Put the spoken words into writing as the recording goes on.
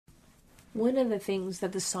One of the things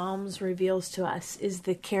that the Psalms reveals to us is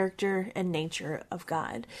the character and nature of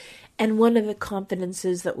God. And one of the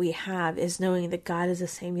confidences that we have is knowing that God is the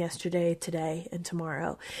same yesterday, today, and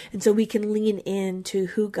tomorrow. And so we can lean into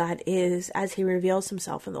who God is as he reveals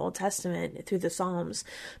himself in the Old Testament through the Psalms,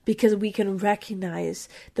 because we can recognize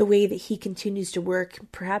the way that he continues to work,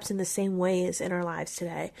 perhaps in the same ways in our lives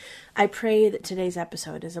today. I pray that today's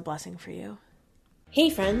episode is a blessing for you. Hey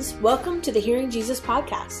friends, welcome to the Hearing Jesus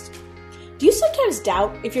podcast. Do you sometimes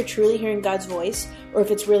doubt if you're truly hearing God's voice or if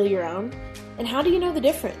it's really your own? And how do you know the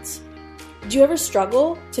difference? Do you ever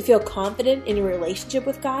struggle to feel confident in your relationship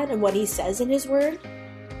with God and what he says in his word?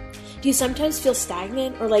 Do you sometimes feel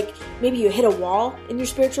stagnant or like maybe you hit a wall in your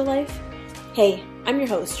spiritual life? Hey, I'm your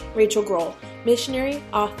host, Rachel Grohl, missionary,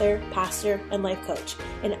 author, pastor, and life coach,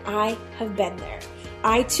 and I have been there.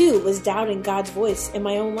 I too was doubting God's voice in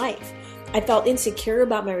my own life. I felt insecure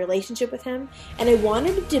about my relationship with him, and I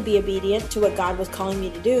wanted to be obedient to what God was calling me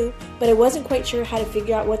to do, but I wasn't quite sure how to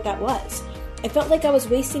figure out what that was. I felt like I was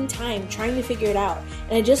wasting time trying to figure it out,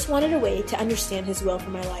 and I just wanted a way to understand his will for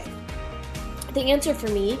my life. The answer for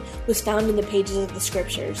me was found in the pages of the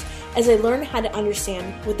scriptures, as I learned how to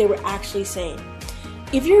understand what they were actually saying.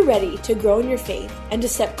 If you're ready to grow in your faith and to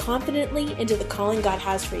step confidently into the calling God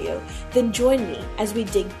has for you, then join me as we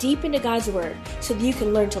dig deep into God's Word so that you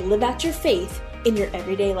can learn to live out your faith in your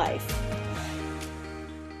everyday life.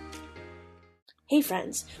 Hey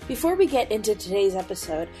friends, before we get into today's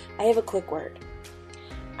episode, I have a quick word.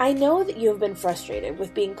 I know that you have been frustrated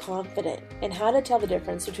with being confident and how to tell the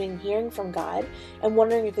difference between hearing from God and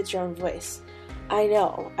wondering if it's your own voice. I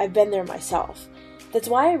know, I've been there myself. That's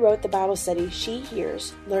why I wrote the Bible study, She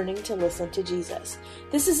Hears, Learning to Listen to Jesus.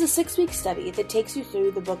 This is a 6-week study that takes you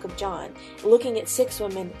through the book of John, looking at 6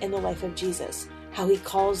 women in the life of Jesus, how he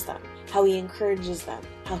calls them, how he encourages them,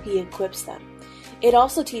 how he equips them. It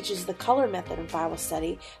also teaches the color method of Bible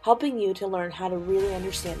study, helping you to learn how to really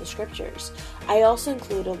understand the scriptures. I also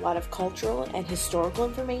include a lot of cultural and historical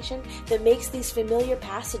information that makes these familiar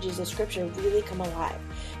passages of scripture really come alive.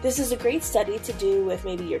 This is a great study to do with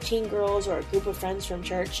maybe your teen girls or a group of friends from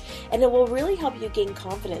church, and it will really help you gain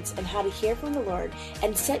confidence in how to hear from the Lord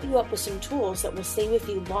and set you up with some tools that will stay with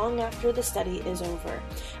you long after the study is over.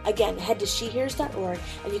 Again, head to shehears.org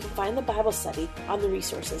and you can find the Bible study on the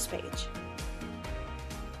resources page.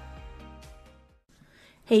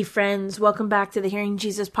 Hey friends, welcome back to the Hearing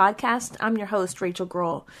Jesus podcast. I'm your host, Rachel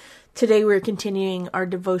Grohl. Today we're continuing our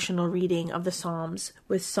devotional reading of the Psalms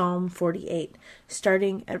with Psalm 48,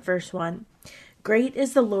 starting at verse 1. Great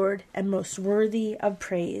is the Lord and most worthy of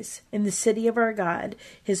praise in the city of our God,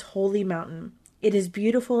 his holy mountain. It is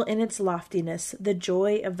beautiful in its loftiness, the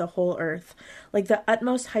joy of the whole earth. Like the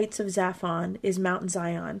utmost heights of Zaphon is Mount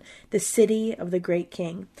Zion, the city of the great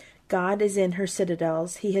King. God is in her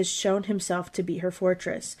citadels. He has shown himself to be her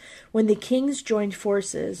fortress. When the kings joined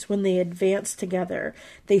forces, when they advanced together,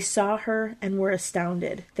 they saw her and were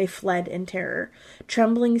astounded. They fled in terror.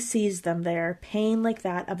 Trembling seized them there, pain like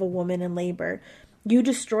that of a woman in labor. You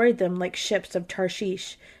destroyed them like ships of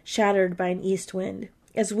Tarshish, shattered by an east wind.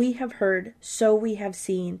 As we have heard, so we have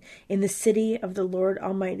seen, in the city of the Lord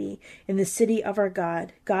Almighty, in the city of our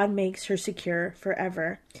God, God makes her secure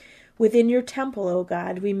forever. Within your temple, O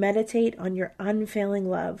God, we meditate on your unfailing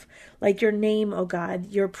love. Like your name, O God,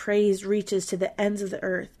 your praise reaches to the ends of the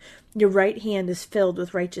earth. Your right hand is filled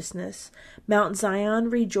with righteousness. Mount Zion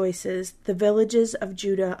rejoices. The villages of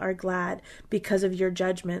Judah are glad because of your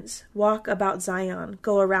judgments. Walk about Zion.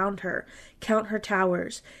 Go around her. Count her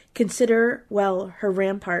towers. Consider well her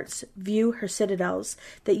ramparts. View her citadels,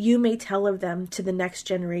 that you may tell of them to the next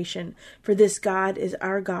generation. For this God is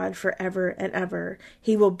our God forever and ever.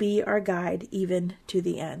 He will be our guide even to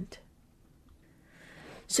the end.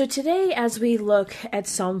 So today, as we look at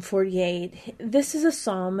Psalm 48, this is a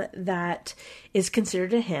psalm that is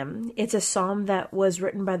considered a hymn. It's a psalm that was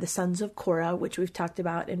written by the sons of Korah, which we've talked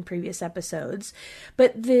about in previous episodes.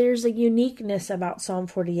 But there's a uniqueness about Psalm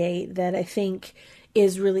 48 that I think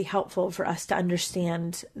is really helpful for us to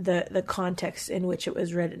understand the context in which it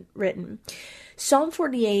was written. Psalm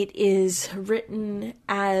 48 is written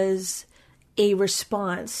as a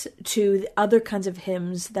response to the other kinds of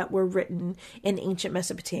hymns that were written in ancient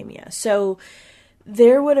Mesopotamia. So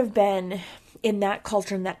there would have been, in that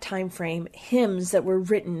culture, in that time frame, hymns that were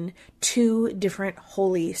written to different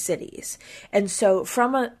holy cities. And so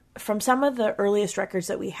from some of the earliest records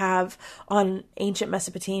that we have on ancient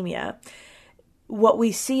Mesopotamia, what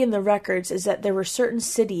we see in the records is that there were certain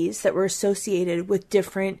cities that were associated with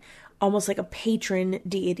different, almost like a patron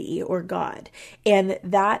deity or god. And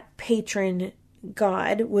that patron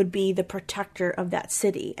God would be the protector of that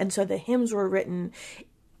city. And so the hymns were written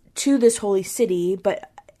to this holy city,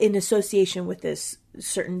 but in association with this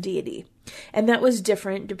certain deity. And that was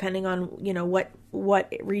different depending on,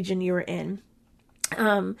 what region you were in.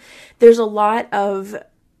 There's a lot of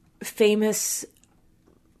famous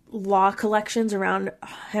law collections around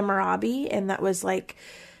Hammurabi, and that was like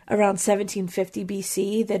around 1750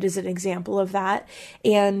 BC. That is an example of that.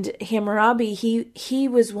 And Hammurabi, he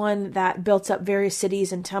was one that built up various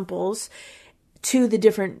cities and temples to the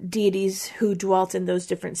different deities who dwelt in those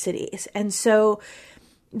different cities. And so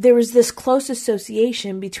there was this close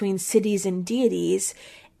association between cities and deities,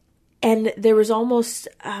 and there was almost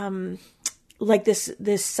like this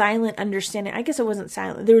silent understanding. I guess it wasn't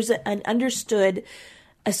silent. There was an understood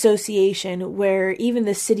association where even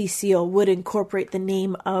the city seal would incorporate the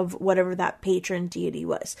name of whatever that patron deity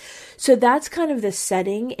was. So that's kind of the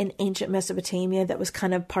setting in ancient Mesopotamia that was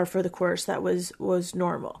kind of par for the course, that was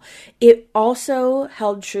normal. It also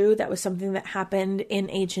held true, that was something that happened in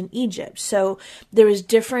ancient Egypt. So there was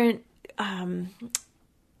different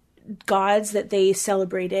gods that they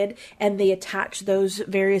celebrated, and they attached those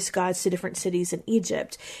various gods to different cities in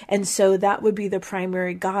Egypt. And so that would be the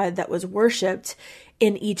primary god that was worshipped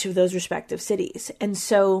in each of those respective cities. And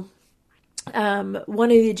so one of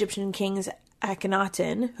the Egyptian kings,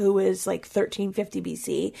 Akhenaten, who was like 1350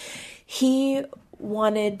 BC, he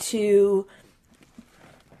wanted to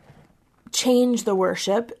change the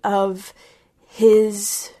worship of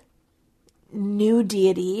his new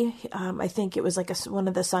deity. I think it was like one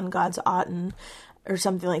of the sun gods, Aten, or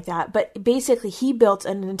something like that. But basically, he built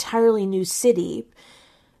an entirely new city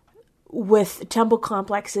with temple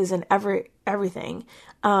complexes and everything.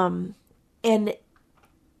 And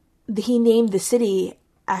he named the city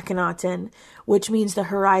Akhenaten, which means the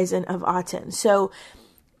horizon of Aten. So,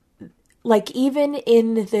 like, even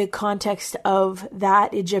in the context of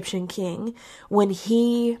that Egyptian king, when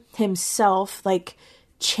he himself, like,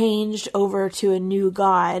 changed over to a new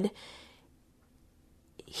god,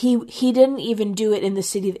 he didn't even do it in the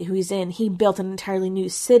city that he was in. He built an entirely new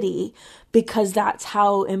city because that's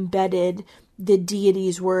how embedded the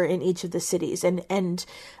deities were in each of the cities. And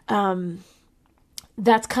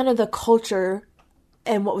that's kind of the culture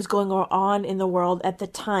and what was going on in the world at the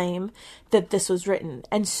time that this was written.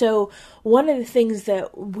 And so one of the things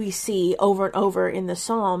that we see over and over in the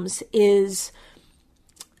Psalms is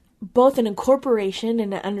both an incorporation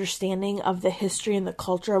and an understanding of the history and the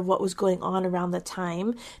culture of what was going on around the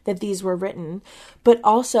time that these were written, but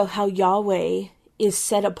also how Yahweh is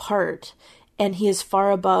set apart and he is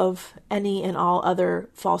far above any and all other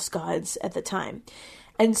false gods at the time.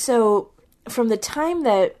 And so from the time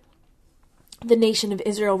that the nation of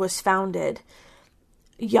Israel was founded,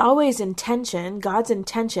 Yahweh's intention, God's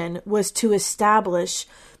intention, was to establish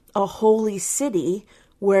a holy city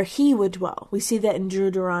where he would dwell. We see that in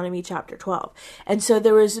Deuteronomy chapter 12. And so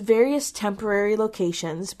there was various temporary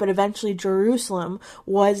locations, but eventually Jerusalem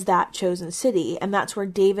was that chosen city. And that's where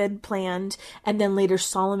David planned, and then later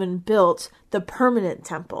Solomon built the permanent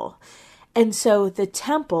temple. And so the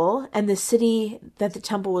temple and the city that the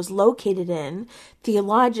temple was located in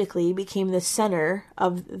theologically became the center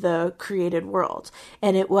of the created world.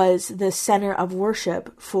 And it was the center of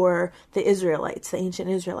worship for the Israelites, the ancient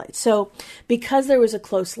Israelites. So because there was a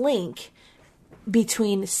close link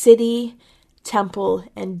between city, temple,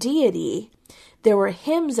 and deity, there were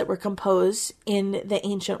hymns that were composed in the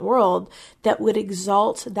ancient world that would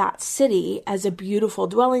exalt that city as a beautiful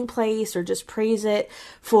dwelling place, or just praise it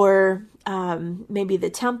for maybe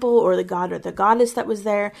the temple or the god or the goddess that was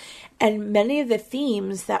there. And many of the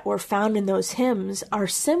themes that were found in those hymns are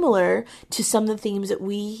similar to some of the themes that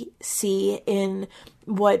we see in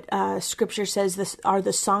what scripture says this are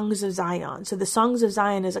the songs of Zion. So the songs of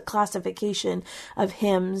Zion is a classification of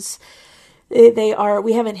hymns. They are,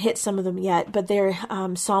 we haven't hit some of them yet, but they're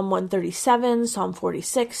Psalm 137, Psalm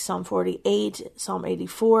 46, Psalm 48, Psalm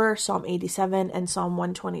 84, Psalm 87, and Psalm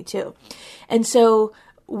 122. And so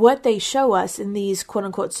what they show us in these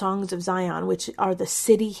quote-unquote songs of Zion, which are the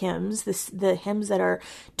city hymns, the hymns that are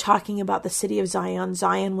talking about the city of Zion.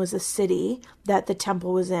 Zion was a city that the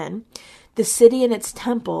temple was in. The city and its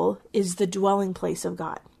temple is the dwelling place of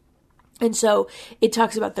God. And so it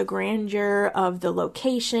talks about the grandeur of the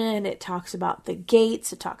location. It talks about the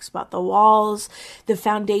gates. It talks about the walls. The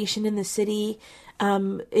foundation in the city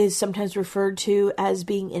is sometimes referred to as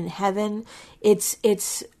being in heaven.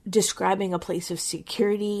 It's describing a place of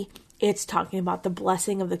security. It's talking about the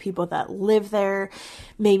blessing of the people that live there.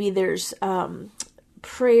 Maybe there's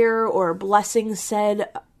prayer or blessing said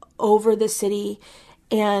over the city.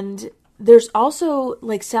 And there's also,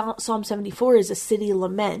 like, Psalm 74 is a city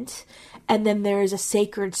lament. And then there is a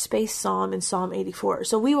sacred space psalm in Psalm 84.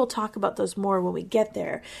 So we will talk about those more when we get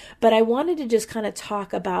there. But I wanted to just kind of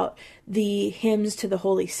talk about the hymns to the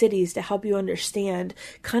holy cities to help you understand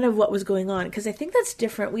kind of what was going on. Because I think that's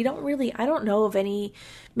different. I don't know of any,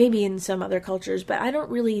 maybe in some other cultures, but I don't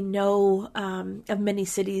really know of many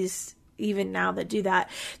cities even now that do that.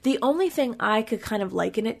 The only thing I could kind of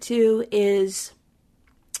liken it to is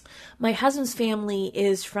my husband's family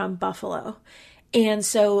is from Buffalo. And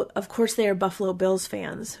so, of course, they are Buffalo Bills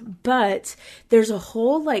fans. But there's a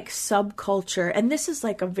whole like subculture. And this is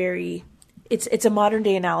like it's a modern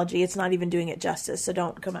day analogy. It's not even doing it justice, so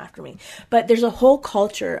don't come after me. But there's a whole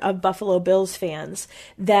culture of Buffalo Bills fans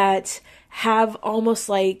that have almost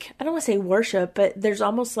like, I don't want to say worship, but there's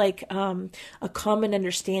almost like a common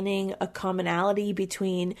understanding, a commonality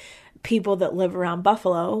between people that live around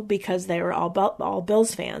Buffalo because they were all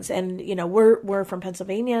Bills fans. And, you know, we're from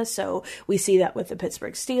Pennsylvania, so we see that with the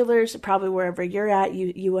Pittsburgh Steelers. Probably wherever you're at,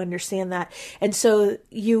 you understand that. And so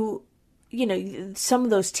you know, some of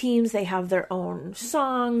those teams, they have their own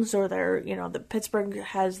songs, or the Pittsburgh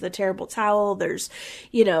has the terrible towel. There's,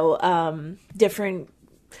 different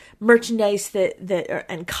merchandise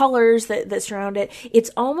and colors that surround it.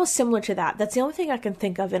 It's almost similar to that. That's the only thing I can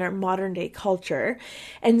think of in our modern day culture.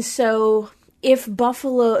 And so if the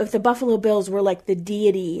Buffalo Bills were like the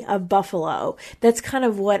deity of Buffalo, that's kind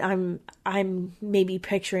of what I'm maybe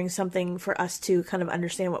picturing, something for us to kind of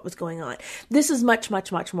understand what was going on. This is much,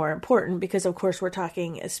 much, much more important because, of course, we're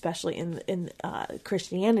talking, especially in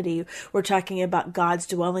Christianity, we're talking about God's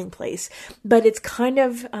dwelling place. But it's kind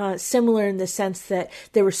of similar in the sense that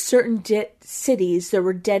there were certain cities that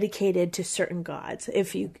were dedicated to certain gods.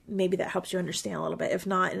 Maybe that helps you understand a little bit. If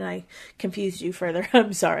not, and I confused you further,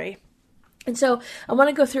 I'm sorry. And so I want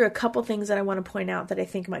to go through a couple things that I want to point out that I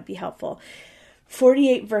think might be helpful.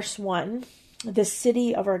 48 verse 1, the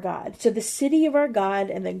city of our God. So the city of our God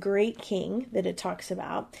and the great king that it talks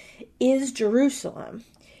about is Jerusalem.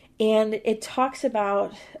 And it talks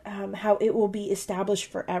about how it will be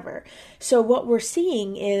established forever. So what we're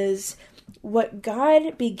seeing is what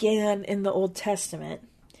God began in the Old Testament,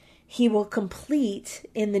 He will complete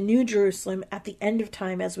in the New Jerusalem at the end of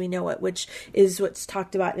time as we know it, which is what's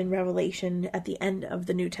talked about in Revelation at the end of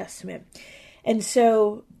the New Testament. And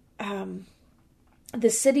so the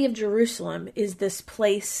city of Jerusalem is this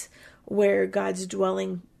place where God's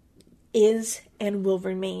dwelling is and will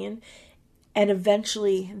remain. And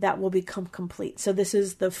eventually that will become complete. So this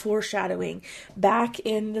is the foreshadowing back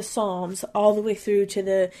in the Psalms all the way through to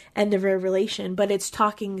the end of Revelation, but it's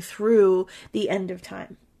talking through the end of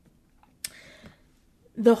time.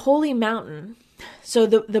 The holy mountain. So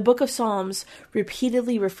the book of Psalms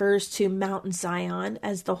repeatedly refers to Mount Zion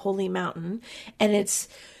as the holy mountain. And it's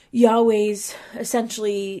Yahweh's,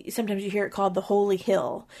 essentially, sometimes you hear it called the holy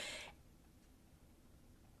hill.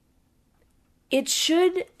 It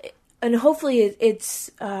should, and hopefully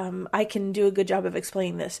it's, I can do a good job of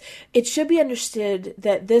explaining this. It should be understood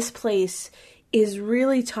that this place is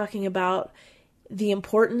really talking about the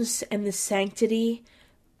importance and the sanctity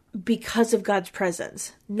because of God's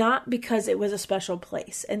presence, not because it was a special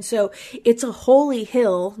place. And so it's a holy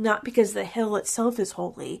hill, not because the hill itself is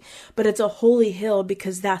holy, but it's a holy hill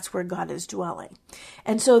because that's where God is dwelling.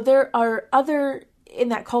 And so there are in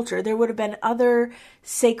that culture, there would have been other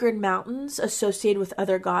sacred mountains associated with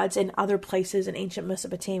other gods in other places in ancient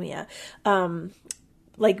Mesopotamia.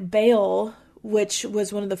 Like Baal, which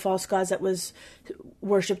was one of the false gods that was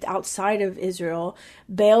worshipped outside of Israel.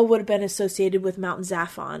 Baal would have been associated with Mount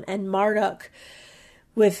Zaphon, and Marduk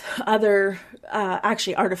with other,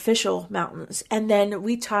 actually artificial mountains. And then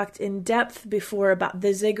we talked in depth before about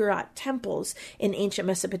the ziggurat temples in ancient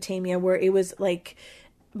Mesopotamia, where it was like,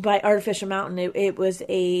 by artificial mountain, it was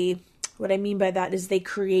what I mean by that is they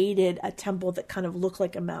created a temple that kind of looked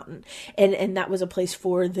like a mountain. And that was a place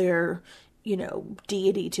for their,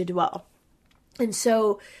 deity to dwell. And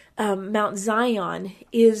so Mount Zion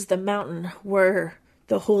is the mountain where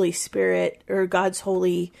the Holy Spirit or God's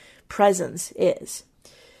holy presence is.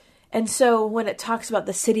 And so when it talks about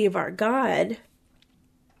the city of our God,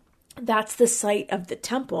 that's the site of the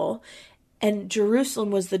temple, and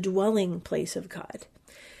Jerusalem was the dwelling place of God.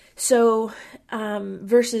 So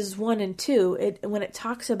verses 1 and 2, when it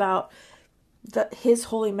talks about his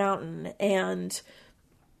holy mountain and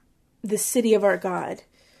the city of our God,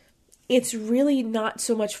 it's really not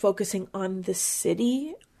so much focusing on the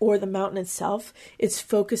city or the mountain itself. It's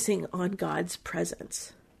focusing on God's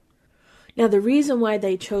presence. Now, the reason why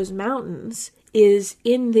they chose mountains is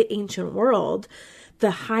in the ancient world,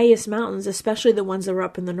 the highest mountains, especially the ones that were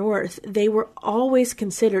up in the north, they were always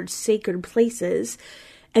considered sacred places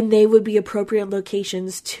and they would be appropriate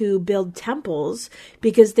locations to build temples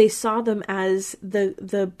because they saw them as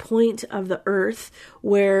the point of the earth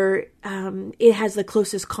where it has the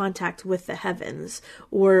closest contact with the heavens,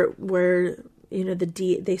 or where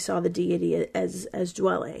they saw the deity as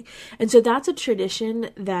dwelling. And so that's a tradition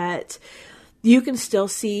that you can still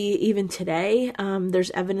see even today.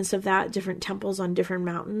 There's evidence of that, different temples on different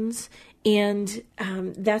mountains. And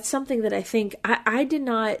that's something that I think I did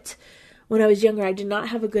not, when I was younger, I did not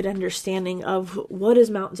have a good understanding of what is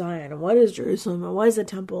Mount Zion and what is Jerusalem and what is the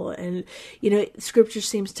temple. And, scripture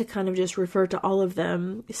seems to kind of just refer to all of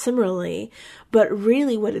them similarly. But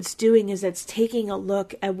really what it's doing is it's taking a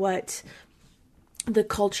look at what the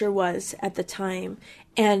culture was at the time.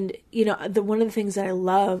 And, one of the things that I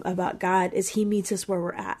love about God is he meets us where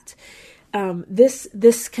we're at.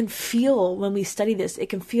 This can feel, when we study this, it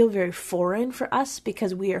can feel very foreign for us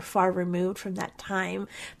because we are far removed from that time,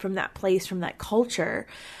 from that place, from that culture.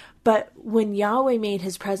 But when Yahweh made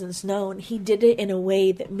his presence known, he did it in a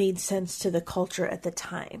way that made sense to the culture at the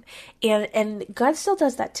time. And God still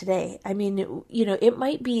does that today. I mean, it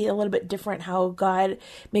might be a little bit different how God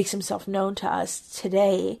makes himself known to us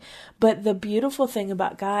today. But the beautiful thing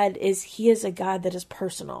about God is he is a God that is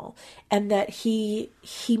personal, and that he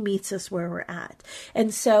meets us where we're at.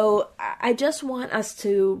 And so I just want us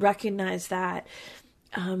to recognize that,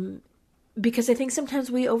 because I think sometimes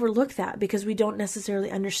we overlook that because we don't necessarily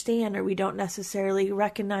understand, or we don't necessarily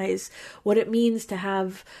recognize what it means to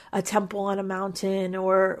have a temple on a mountain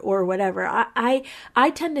or whatever. I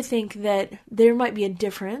tend to think that there might be a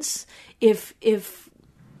difference if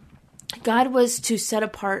God was to set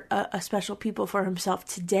apart a special people for himself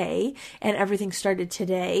today and everything started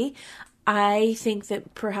today. I think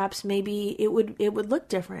that perhaps maybe it would look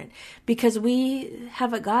different because we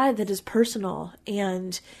have a God that is personal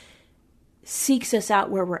and seeks us out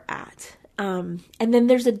where we're at. And then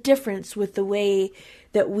there's a difference with the way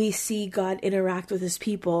that we see God interact with his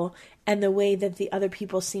people and the way that the other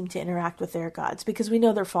people seem to interact with their gods, because we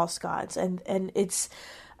know they're false gods. And it's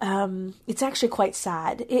actually quite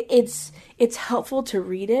sad. It's helpful to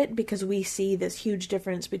read it because we see this huge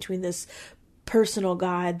difference between this personal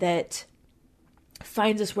God that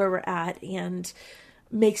finds us where we're at and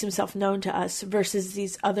makes himself known to us versus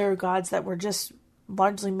these other gods that were just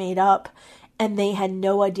largely made up, and they had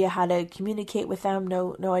no idea how to communicate with them,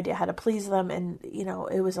 no idea how to please them. And,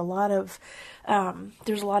 it was there's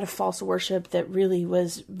a lot of false worship that really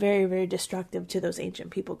was very, very destructive to those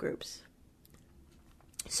ancient people groups.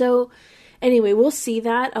 So anyway, we'll see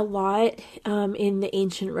that a lot in the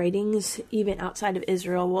ancient writings, even outside of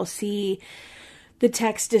Israel. We'll see the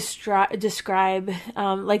text describe,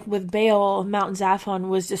 like with Baal, Mount Zaphon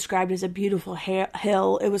was described as a beautiful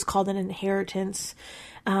hill. It was called an inheritance.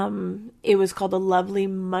 It was called a lovely,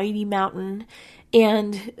 mighty mountain.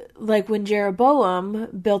 And like when Jeroboam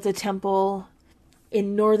built a temple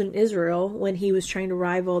in northern Israel, when he was trying to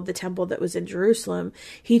rival the temple that was in Jerusalem,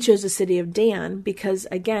 he chose the city of Dan because,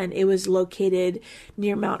 again, it was located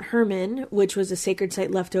near Mount Hermon, which was a sacred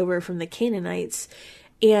site left over from the Canaanites.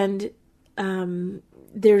 And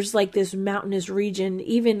there's like this mountainous region.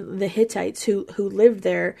 Even the Hittites who lived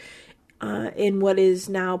there in what is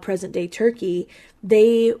now present day Turkey,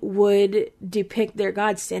 they would depict their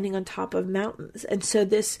gods standing on top of mountains. And so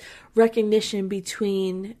this recognition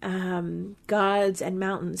between gods and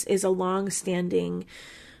mountains is a long-standing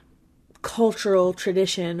cultural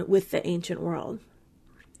tradition with the ancient world.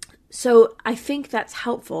 So I think that's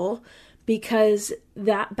helpful because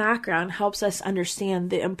that background helps us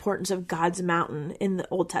understand the importance of God's mountain in the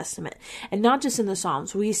Old Testament. And not just in the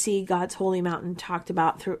Psalms. We see God's holy mountain talked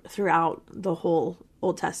about throughout the whole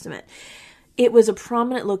Old Testament. It was a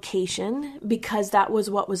prominent location because that was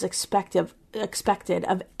what was expected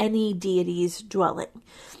of any deity's dwelling.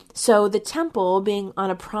 So the temple being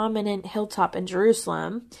on a prominent hilltop in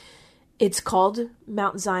Jerusalem, it's called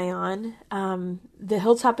Mount Zion. The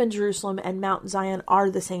hilltop in Jerusalem and Mount Zion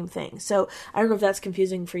are the same thing. So I don't know if that's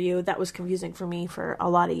confusing for you. That was confusing for me for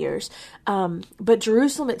a lot of years. But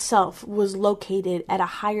Jerusalem itself was located at a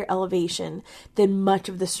higher elevation than much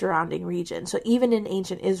of the surrounding region. So even in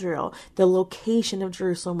ancient Israel, the location of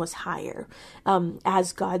Jerusalem was higher.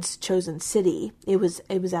 As God's chosen city, it was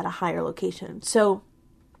at a higher location. So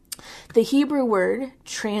the Hebrew word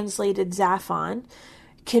translated Zaphon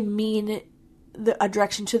can mean a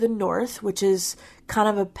direction to the north, which is kind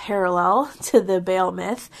of a parallel to the Baal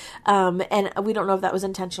myth. And we don't know if that was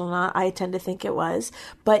intentional or not. I tend to think it was.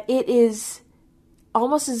 But it is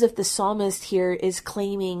almost as if the psalmist here is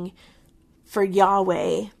claiming for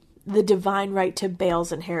Yahweh the divine right to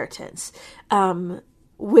Baal's inheritance.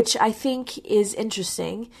 which I think is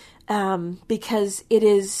interesting because it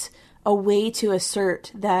is a way to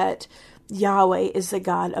assert that Yahweh is the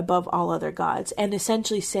God above all other gods, and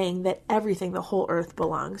essentially saying that everything, the whole earth,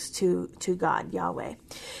 belongs to God, Yahweh.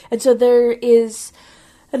 And so there is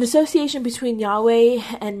an association between Yahweh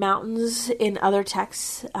and mountains in other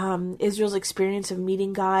texts. Israel's experience of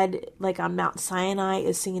meeting God, like on Mount Sinai,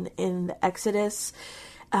 is seen in the Exodus.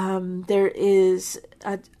 There is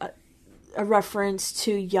a reference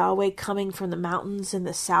to Yahweh coming from the mountains in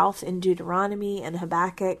the south in Deuteronomy and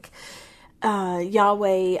Habakkuk.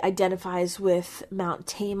 Yahweh identifies with Mount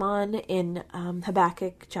Taman in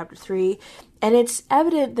Habakkuk chapter 3. And it's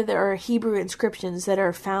evident that there are Hebrew inscriptions that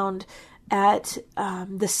are found at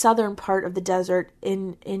the southern part of the desert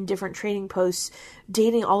in different trading posts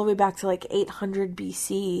dating all the way back to like 800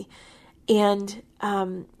 BC. And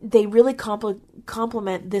they really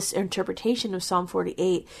complement this interpretation of Psalm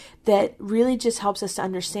 48 that really just helps us to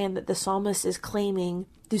understand that the psalmist is claiming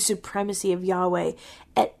the supremacy of Yahweh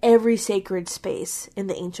at every sacred space in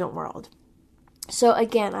the ancient world. So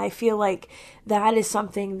again, I feel like that is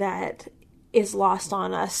something that is lost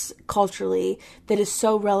on us culturally that is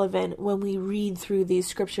so relevant when we read through these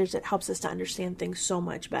scriptures. It helps us to understand things so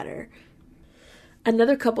much better.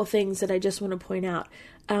 Another couple things that I just want to point out.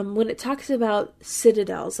 When it talks about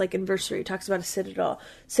citadels, like in verse 3, it talks about a citadel,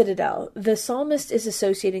 the psalmist is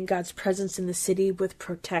associating God's presence in the city with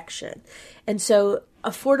protection. And so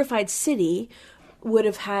a fortified city would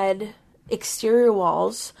have had exterior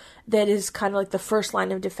walls that is kind of like the first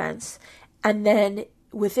line of defense. And then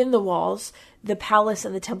within the walls, the palace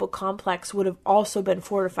and the temple complex would have also been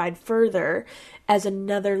fortified further as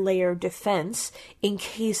another layer of defense in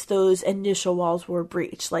case those initial walls were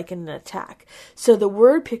breached, like in an attack. So the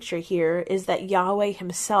word picture here is that Yahweh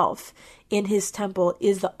himself in his temple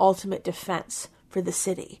is the ultimate defense for the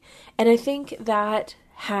city. And I think that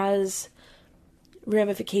has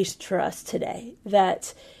ramifications for us today,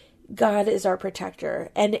 that God is our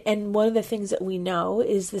protector. And one of the things that we know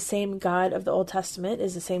is the same God of the Old Testament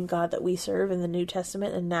is the same God that we serve in the New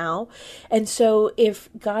Testament and now. And so if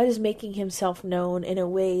God is making himself known in a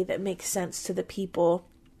way that makes sense to the people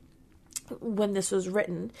when this was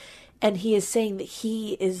written, and he is saying that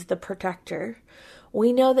he is the protector,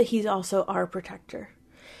 we know that he's also our protector.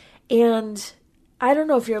 And I don't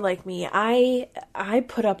know if you're like me. I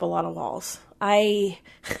put up a lot of walls. I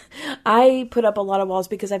put up a lot of walls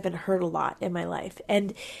because I've been hurt a lot in my life.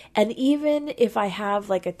 And even if I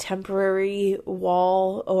have like a temporary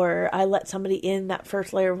wall or I let somebody in that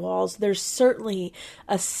first layer of walls, there's certainly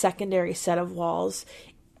a secondary set of walls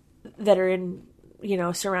that are in,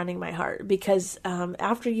 surrounding my heart. Because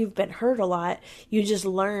after you've been hurt a lot, you just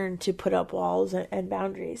learn to put up walls and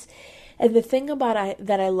boundaries. And the thing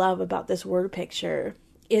that I love about this word picture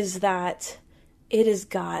is that it is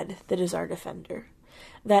God that is our defender.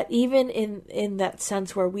 That even in that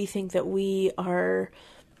sense where we think that we are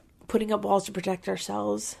putting up walls to protect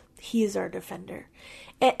ourselves, he is our defender.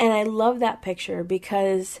 And I love that picture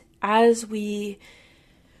because as we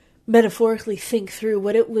metaphorically think through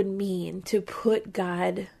what it would mean to put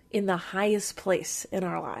God in the highest place in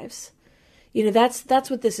our lives, that's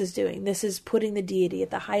what this is doing. This is putting the deity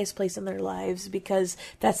at the highest place in their lives because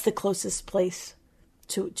that's the closest place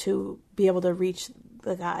to be able to reach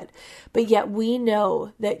the God. But yet we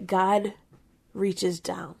know that God reaches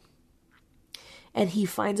down and he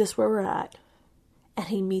finds us where we're at and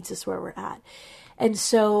he meets us where we're at. And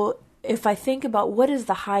so if I think about what is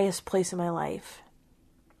the highest place in my life,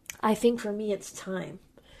 I think for me it's time.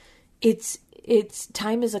 It's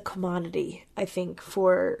time is a commodity, I think,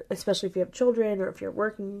 for especially if you have children or if you're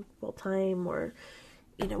working full time or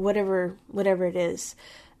whatever it is.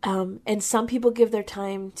 And some people give their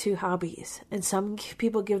time to hobbies, and some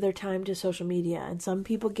people give their time to social media, and some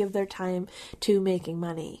people give their time to making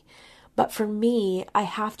money. But for me, I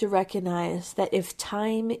have to recognize that if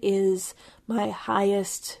time is my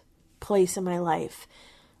highest place in my life,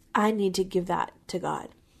 I need to give that to God.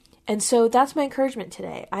 And so that's my encouragement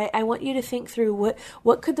today. I want you to think through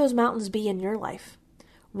what could those mountains be in your life?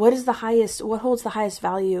 What holds the highest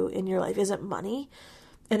value in your life? Is it money?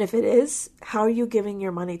 And if it is, how are you giving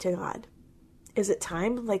your money to God? Is it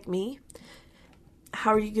time, like me?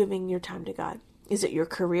 How are you giving your time to God? Is it your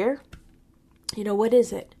career? What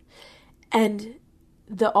is it? And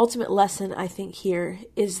the ultimate lesson, I think, here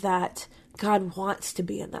is that God wants to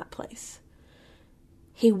be in that place.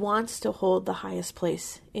 He wants to hold the highest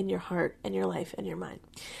place in your heart and your life and your mind.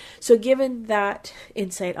 So given that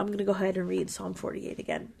insight, I'm going to go ahead and read Psalm 48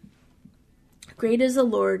 again. Great is the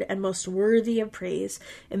Lord and most worthy of praise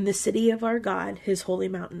in the city of our God, his holy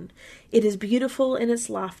mountain. It is beautiful in its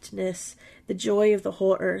loftiness, the joy of the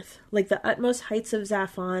whole earth. Like the utmost heights of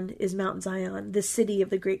Zaphon is Mount Zion, the city of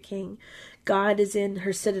the great king. God is in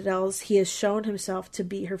her citadels. He has shown himself to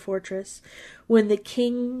be her fortress. When the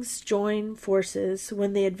kings joined forces,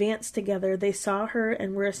 when they advanced together, they saw her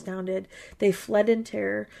and were astounded. They fled in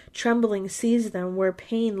terror. Trembling seized them, where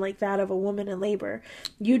pain like that of a woman in labor.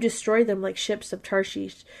 You destroyed them like ships of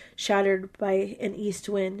Tarshish, shattered by an east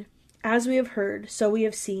wind. As we have heard, so we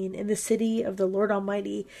have seen, in the city of the Lord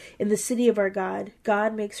Almighty, in the city of our God,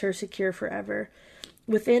 God makes her secure forever.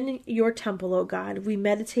 Within your temple, O God, we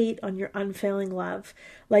meditate on your unfailing love.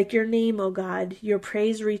 Like your name, O God, your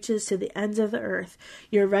praise reaches to the ends of the earth.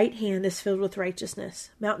 Your right hand is filled with righteousness.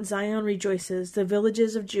 Mount Zion rejoices. The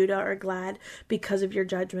villages of Judah are glad because of your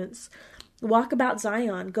judgments. Walk about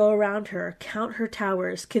Zion, go around her, count her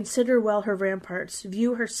towers, consider well her ramparts,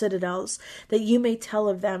 view her citadels, that you may tell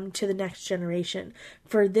of them to the next generation.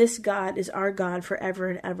 For this God is our God forever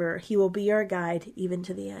and ever. He will be our guide even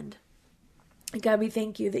to the end. God, we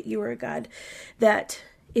thank you that you are a God that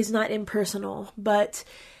is not impersonal, but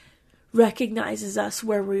recognizes us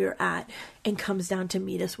where we are at and comes down to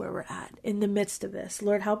meet us where we're at in the midst of this.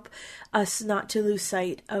 Lord, help us not to lose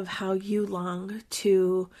sight of how you long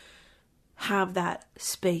to have that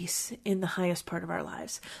space in the highest part of our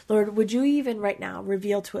lives. Lord, would you even right now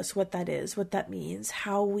reveal to us what that is, what that means,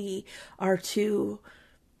 how we are to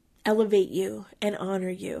elevate you and honor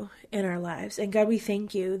you in our lives. And God, we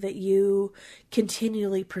thank you that you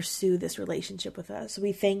continually pursue this relationship with us.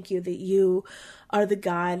 We thank you that you are the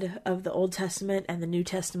God of the Old Testament and the New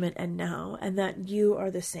Testament and now, and that you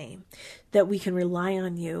are the same, that we can rely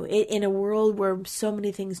on you in a world where so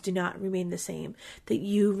many things do not remain the same, that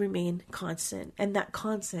you remain constant, and that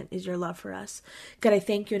constant is your love for us. God, I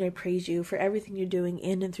thank you and I praise you for everything you're doing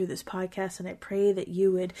in and through this podcast, and I pray that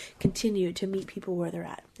you would continue to meet people where they're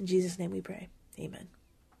at. In Jesus' name we pray. Amen.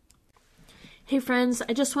 Hey friends,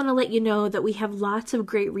 I just want to let you know that we have lots of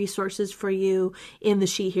great resources for you in the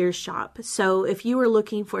She Hears shop. So if you are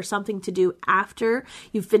looking for something to do after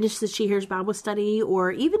you finish the She Hears Bible study,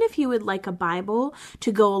 or even if you would like a Bible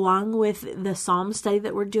to go along with the Psalm study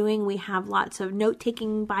that we're doing, we have lots of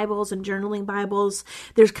note-taking Bibles and journaling Bibles.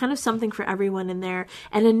 There's kind of something for everyone in there.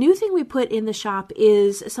 And a new thing we put in the shop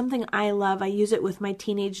is something I love. I use it with my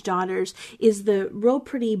teenage daughters, is the real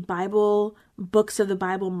pretty books of the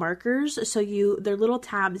Bible markers. So they're little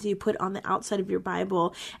tabs you put on the outside of your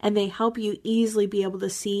Bible, and they help you easily be able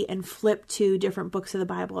to see and flip to different books of the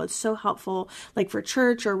Bible. It's so helpful, like for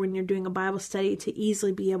church or when you're doing a Bible study, to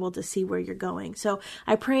easily be able to see where you're going. So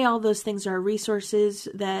I pray all those things are resources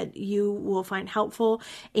that you will find helpful.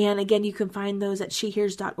 And again, you can find those at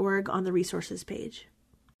shehears.org on the resources page.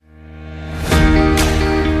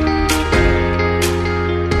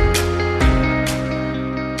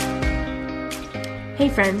 Hey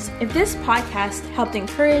friends, if this podcast helped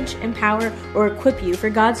encourage, empower, or equip you for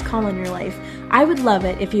God's call in your life, I would love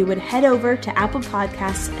it if you would head over to Apple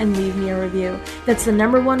Podcasts and leave me a review. That's the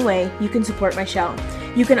 #1 way you can support my show.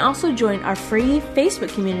 You can also join our free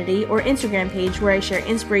Facebook community or Instagram page where I share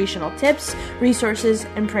inspirational tips, resources,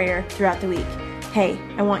 and prayer throughout the week. Hey,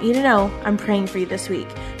 I want you to know I'm praying for you this week.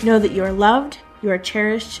 Know that you are loved, you are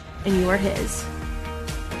cherished, and you are His.